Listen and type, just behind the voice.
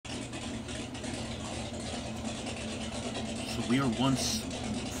So we are once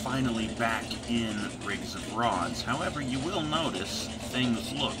finally back in Rigs of Rods. However, you will notice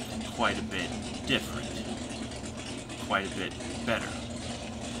things look quite a bit different. Quite a bit better.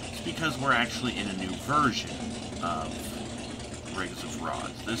 It's because we're actually in a new version of Rigs of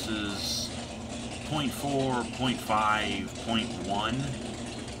Rods. This is 0.4, 0.5,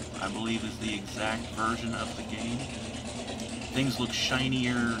 0.1, I believe is the exact version of the game. Things look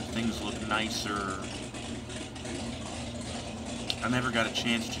shinier, things look nicer. I never got a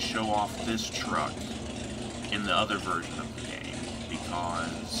chance to show off this truck in the other version of the game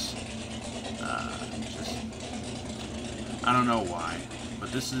because, I don't know why,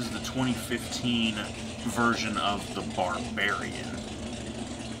 but this is the 2015 version of the Barbarian.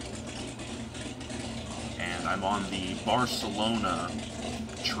 And I'm on the Barcelona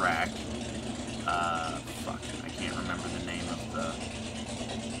track. Fuck, I can't remember the name of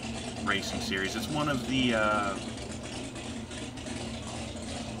the racing series. It's one of the,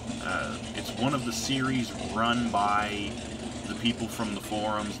 it's one of the series run by the people from the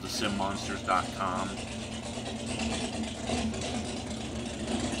forums, the simmonsters.com.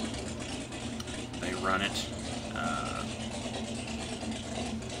 They run it.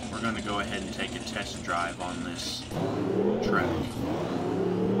 We're going to go ahead and take a test drive on this track.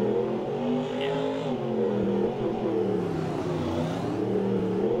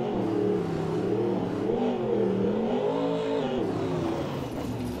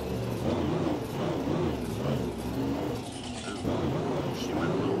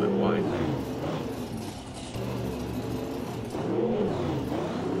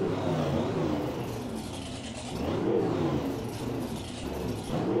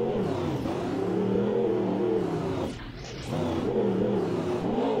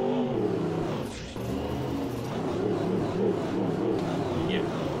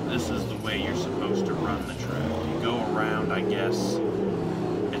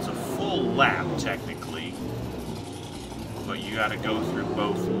 Lap technically, but you got to go through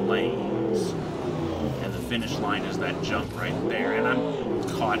both lanes, and the finish line is that jump right there. And I'm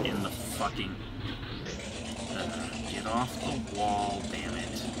caught in the fucking get off the wall, damn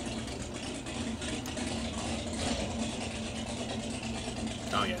it.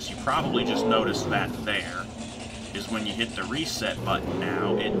 Oh yes, you probably just noticed that there is when you hit the reset button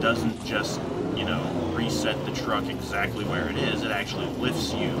now, it doesn't just, you know, reset the truck exactly where it is. It actually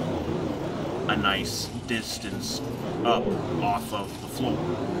lifts you a nice distance up off of the floor.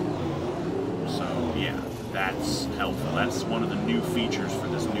 So yeah, that's helpful. That's one of the new features for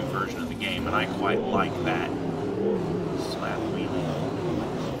this new version of the game, and I quite like that. Slap wheelie.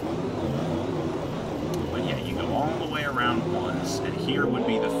 But yeah, you go all the way around once, and here would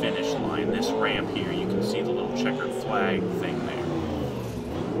be the finish line. This ramp here, you can see the little checkered flag thing there.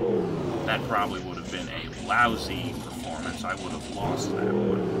 That probably would have been a lousy performance. I would have lost that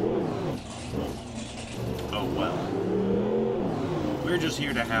one. Oh well. We're just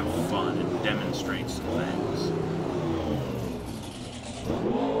here to have fun and demonstrate some things.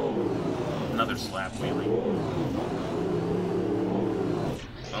 Another slap wheelie.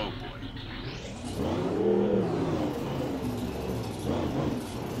 Oh boy.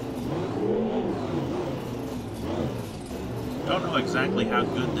 Don't know exactly how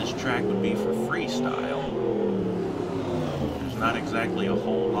good this track would be for freestyle. There's not exactly a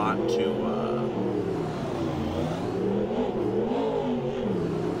whole lot to,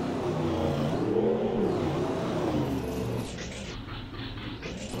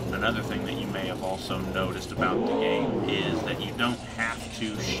 Another thing that you may have also noticed about the game is that you don't have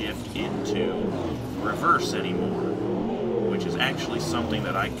to shift into reverse anymore, which is actually something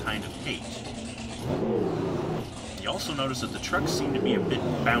that I kind of hate. You also notice that the trucks seem to be a bit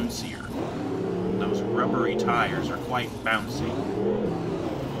bouncier. Those rubbery tires are quite bouncy.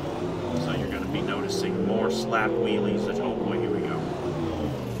 So you're going to be noticing more slap wheelies. Oh boy, here we go.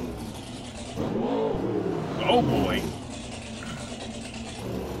 Oh boy!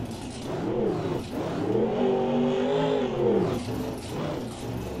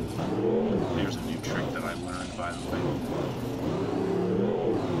 There's a new trick that I learned, by the way.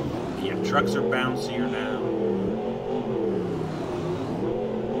 Yeah, trucks are bouncier now.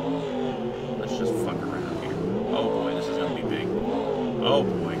 Let's just fuck around here. Oh boy, this is gonna be big. Oh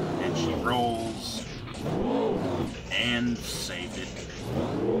boy, and she rolls and saved it.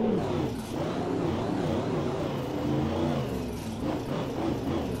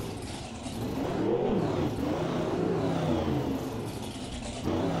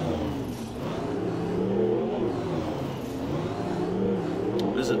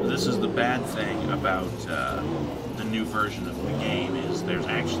 This is the bad thing about the new version of the game is is there's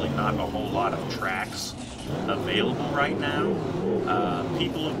actually not a whole lot of tracks available right now.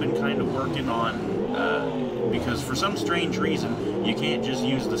 People have been kind of working on, because for some strange reason, you can't just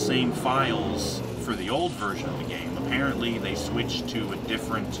use the same files for the old version of the game. Apparently, they switched to a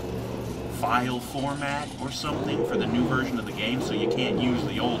different file format or something for the new version of the game, so you can't use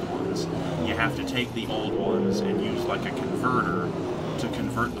the old ones. You have to take the old ones and use like a converter to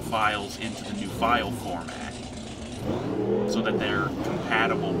convert the files into the new file format so that they're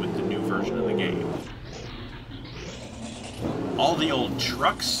compatible with the new version of the game. All the old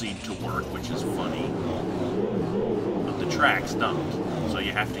trucks seem to work, which is funny, but the tracks don't. So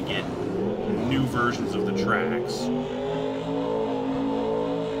you have to get new versions of the tracks.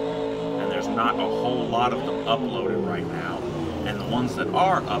 There's not a whole lot of them uploaded right now, and the ones that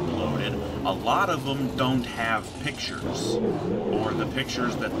are uploaded, a lot of them don't have pictures, or the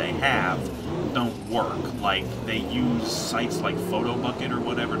pictures that they have don't work. Like, they use sites like PhotoBucket or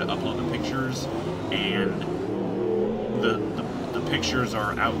whatever to upload the pictures, and the pictures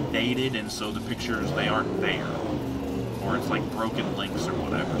are outdated, and so the pictures, they aren't there. Or it's like broken links or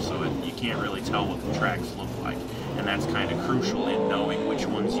whatever, so you can't really tell what the tracks look like. And that's kind of crucial in knowing which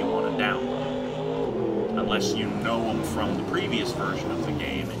ones you want to download. Unless you know them from the previous version of the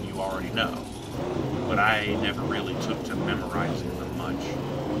game and you already know. But I never really took to memorizing them much.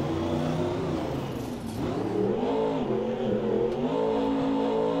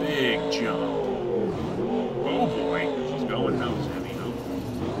 Big jump. Oh boy, she's going nose heavy.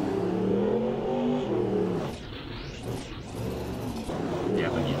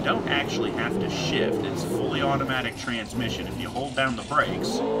 Don't actually have to shift. It's fully automatic transmission. If you hold down the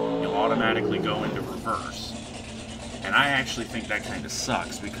brakes, you'll automatically go into reverse. And I actually think that kind of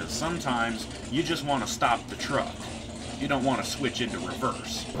sucks, because sometimes you just want to stop the truck. You don't want to switch into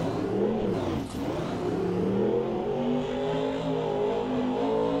reverse.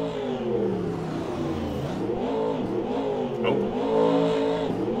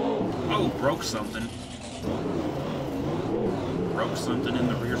 Oh, broke something. Broke something in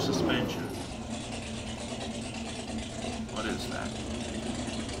the rear suspension. What is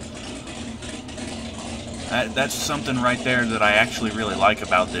that? That's something right there that I actually really like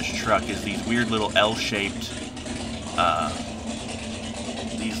about this truck, is these weird little L-shaped,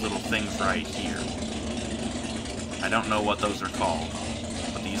 these little things right here. I don't know what those are called,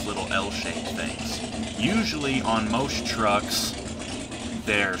 but these little L-shaped things. Usually on most trucks,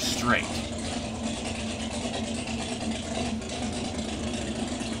 they're straight.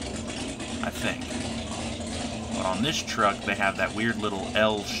 I think. But on this truck, they have that weird little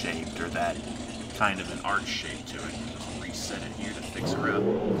L-shaped, or that kind of an arch shape to it. Just reset it here to fix her up.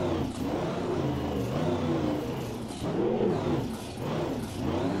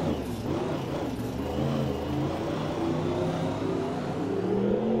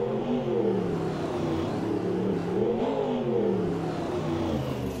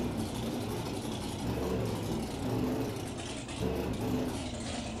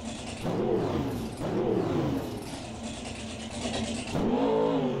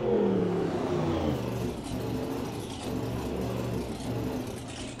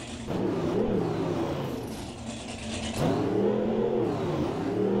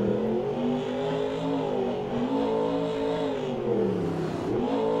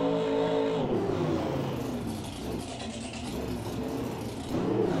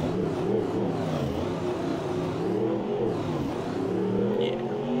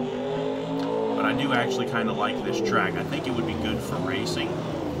 I do actually kind of like this track. I think it would be good for racing.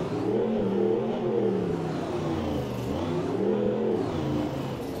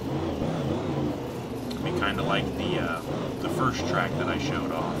 It'd be kind of like the first track that I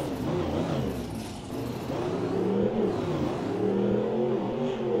showed off.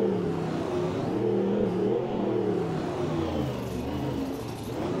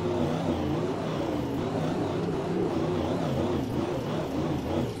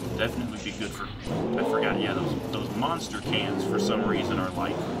 Definitely be good for, I forgot, yeah, those monster cans for some reason are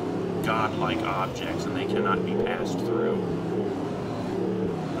like godlike objects and they cannot be passed through.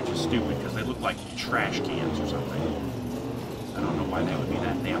 Which is stupid because they look like trash cans or something. I don't know why they would be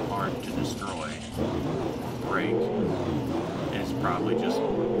that damn hard to destroy or break. It's probably just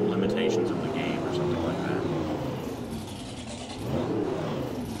limitations of the game or something like that.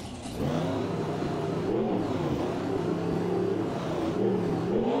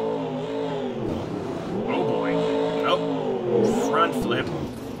 Front flip.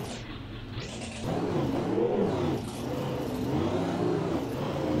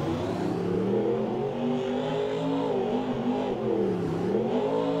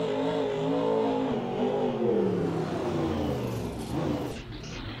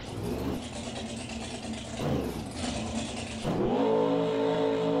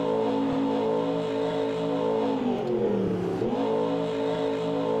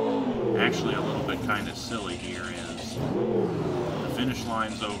 actually a little bit kind of silly here is the finish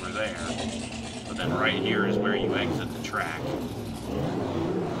line's over there, but then right here is where you exit the track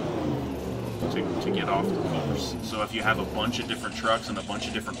to get off the course. So if you have a bunch of different trucks and a bunch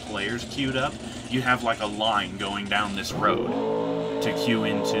of different players queued up, you have like a line going down this road to queue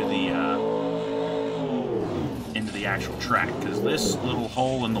into the actual track, because this little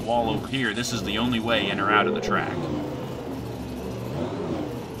hole in the wall over here, this is the only way in or out of the track.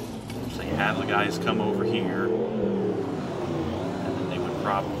 So you have the guys come over here, and then they would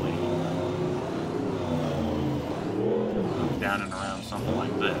probably move down and around something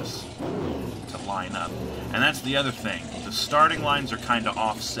like this to line up. And that's the other thing. The starting lines are kind of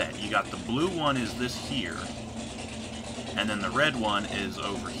offset. You got the blue one is this here, and then the red one is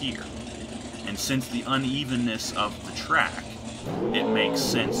over here. And since the unevenness of the track, it makes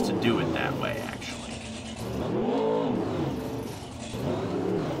sense to do it that way, actually.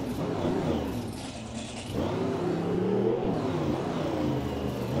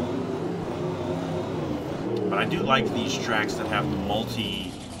 But I do like these tracks that have the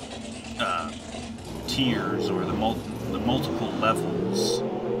tiers, or the multiple levels.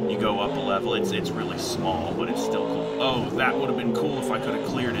 You go up a level, it's really small, but it's still cool. Oh, that would have been cool if I could have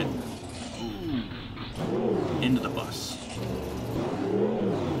cleared it. Ooh. Into the bus.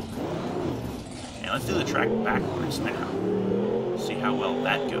 And let's do the track backwards now. See how well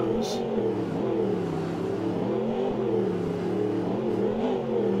that goes.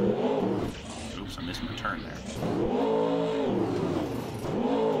 Oops, I missed my turn there.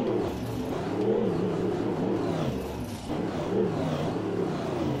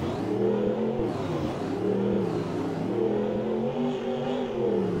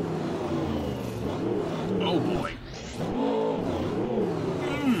 Oh boy.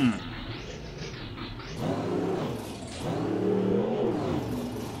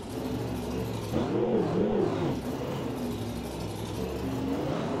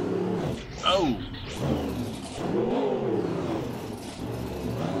 Oh.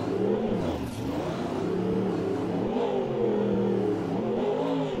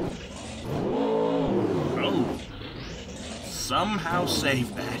 Oh. Somehow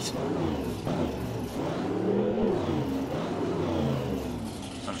saved that.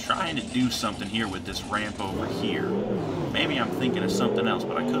 I'm trying to do something here with this ramp over here. Maybe I'm thinking of something else,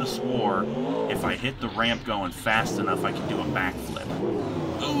 but I could have swore if I hit the ramp going fast enough, I could do a backflip.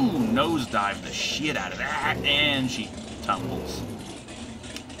 Ooh, nosedive the shit out of that, and she tumbles.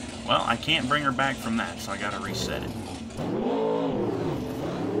 Well, I can't bring her back from that, so I gotta reset it.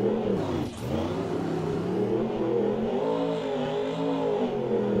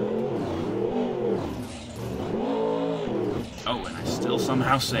 Oh, and I still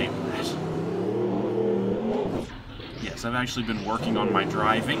somehow saved that. Yes, I've actually been working on my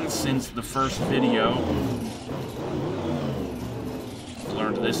driving since the first video.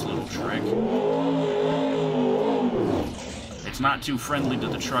 Learned this little trick. It's not too friendly to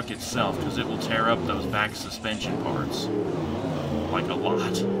the truck itself, because it will tear up those back suspension parts. Like a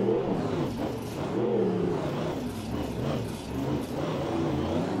lot.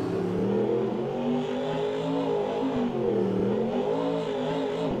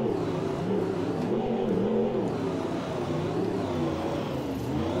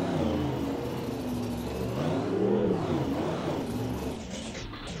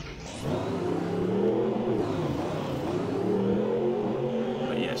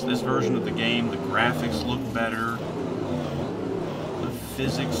 This version of the game, the graphics look better, the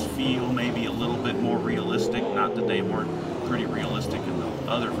physics feel maybe a little bit more realistic, not that they weren't pretty realistic in the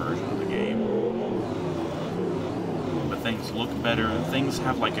other version of the game, but things look better, things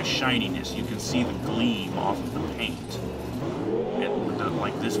have like a shininess, you can see the gleam off of the paint.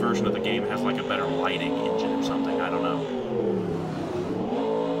 Like this version of the game has like a better lighting engine or something, I don't know.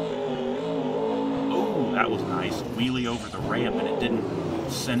 Oh, that was nice, wheelie over the ramp and it didn't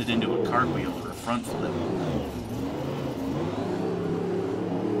send it into a cartwheel or a front flip.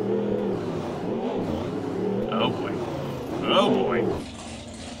 Oh boy. Oh boy.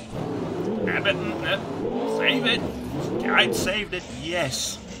 Save it. I saved it.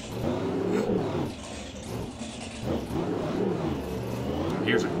 Yes.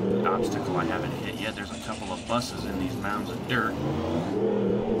 Here's an obstacle I haven't hit yet. There's a couple of buses in these mounds of dirt.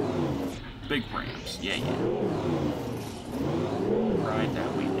 Big ramps. Yeah, yeah. Ride that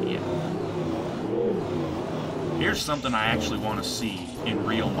wheelie, yeah. Here's something I actually want to see in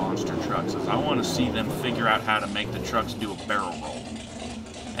real monster trucks, is I want to see them figure out how to make the trucks do a barrel roll.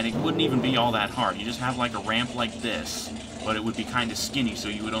 And it wouldn't even be all that hard. You just have like a ramp like this, but it would be kind of skinny, so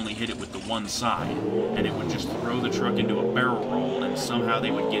you would only hit it with the one side. And it would just throw the truck into a barrel roll, and somehow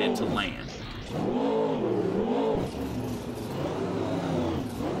they would get it to land.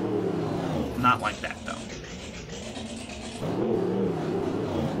 Not like that, though.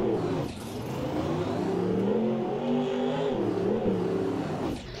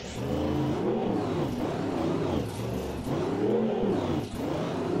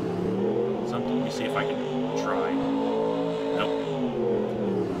 Something, let me see if I can try. Nope.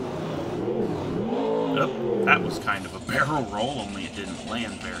 Nope, that was kind of a barrel roll, only it didn't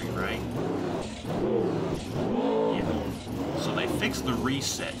land very right. Yeah. So they fixed the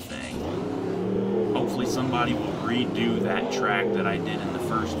reset thing. Hopefully somebody will redo that track that I did in the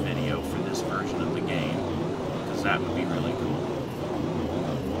first video for this version of the game, because that would be really cool.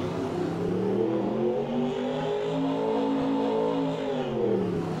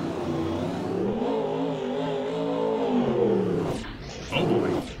 Oh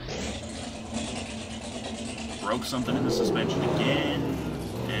boy. Broke something in the suspension again,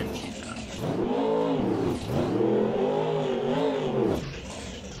 and she's done.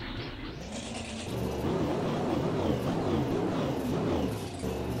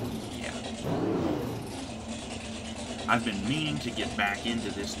 I've been meaning to get back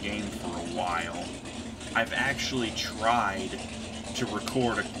into this game for a while. I've actually tried to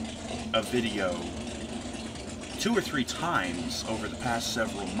record a video 2 or 3 times over the past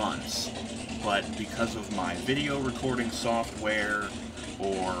several months, but because of my video recording software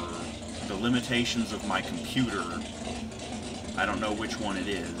or the limitations of my computer, I don't know which one it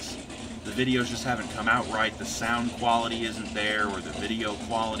is, the videos just haven't come out right, the sound quality isn't there, or the video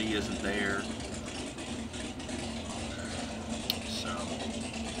quality isn't there.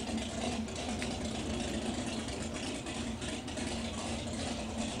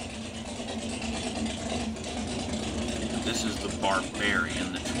 This is the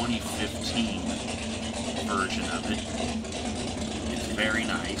Barbarian, the 2015 version of it. It's very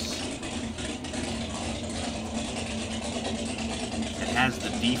nice. It has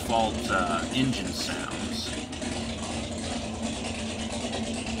the default engine sounds.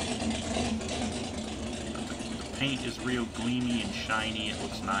 But the paint is real gleamy and shiny. It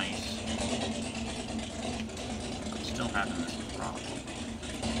looks nice. I'm still having this problem.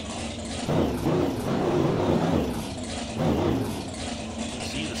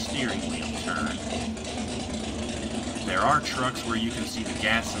 See the steering wheel turn. There are trucks where you can see the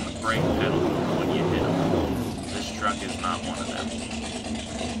gas and the brake pedal when you hit them. This truck is not one of them.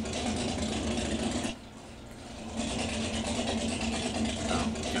 Oh,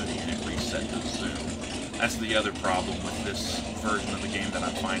 goody, and it reset the zoom. That's the other problem with this version of the game that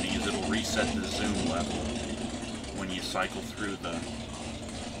I'm finding, is it'll reset the zoom level when you cycle through the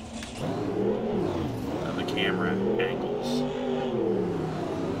camera angles.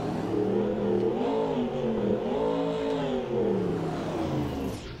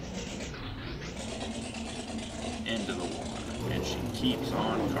 Into the water, and she keeps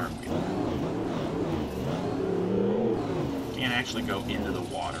on cartwheeling. Can't actually go into the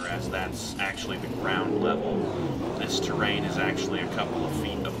water, as that's actually the ground level. This terrain is actually a couple of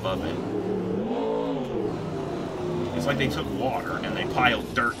feet above it. It's like they took water and they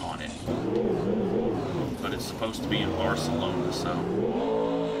piled dirt on it. But it's supposed to be in Barcelona, so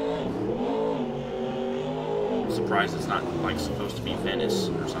I'm surprised it's not like supposed to be Venice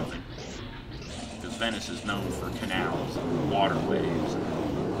or something, because Venice is known for canals and waterways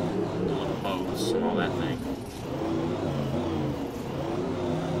and the little boats and all that thing.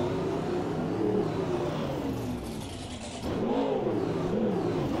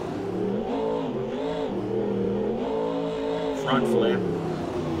 Front flip.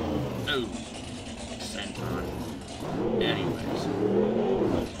 Oh. Anyways.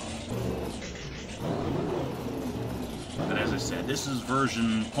 But as I said, this is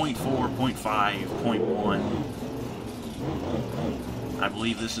version 0.4, 0.5, 0.1. I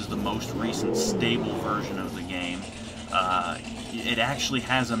believe this is the most recent stable version of the game. It actually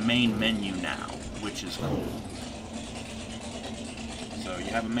has a main menu now, which is cool. So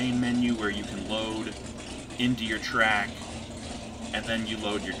you have a main menu where you can load into your track, and then you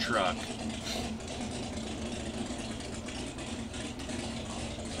load your truck.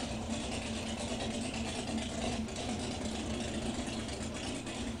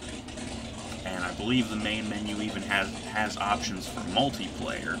 And I believe the main menu even has options for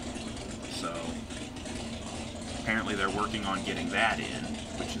multiplayer, so apparently they're working on getting that in,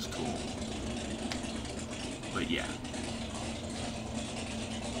 which is cool. But yeah.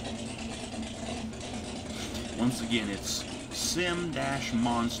 Once again, it's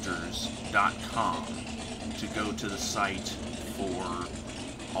sim-monsters.com to go to the site for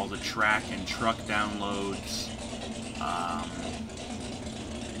all the track and truck downloads.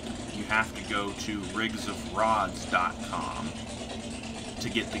 You have to go to rigsofrods.com to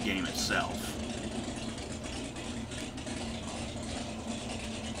get the game itself.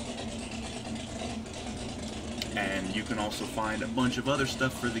 And you can also find a bunch of other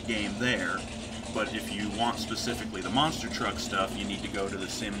stuff for the game there, but if you want specifically the monster truck stuff, you need to go to the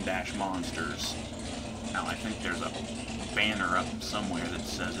sim-monsters. Now, I think there's a banner up somewhere that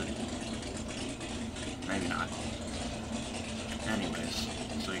says it. Maybe not. Anyways,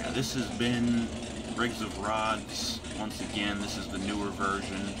 so yeah, this has been Rigs of Rods. Once again, this is the newer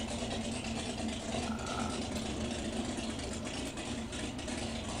version.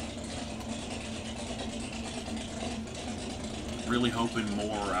 Really hoping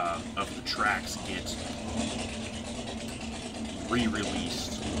more of the tracks get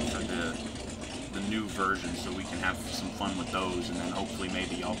re-released for the new version, so we can have some fun with those, and then hopefully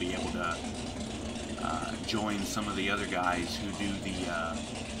maybe I'll be able to join some of the other guys who do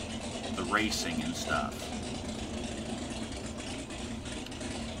the racing and stuff.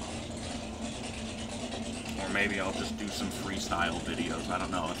 Or maybe I'll just do some freestyle videos. I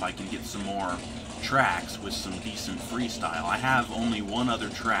don't know if I can get some more tracks with some decent freestyle. I have only one other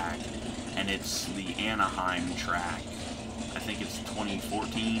track, and it's the Anaheim track. I think it's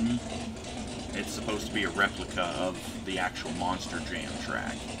 2014. It's supposed to be a replica of the actual Monster Jam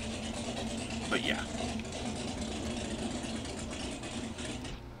track. But yeah.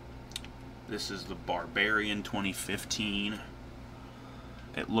 This is the Barbarian 2015.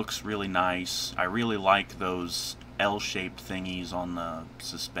 It looks really nice. I really like those L-shaped thingies on the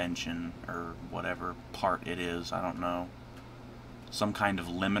suspension, or whatever part it is, I don't know. Some kind of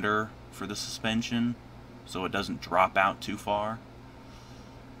limiter for the suspension, so it doesn't drop out too far.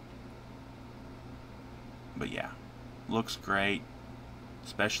 But yeah, looks great.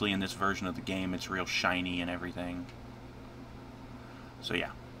 Especially in this version of the game, it's real shiny and everything. So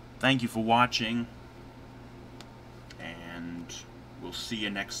yeah, thank you for watching, and we'll see you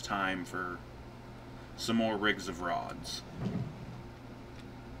next time for some more Rigs of Rods.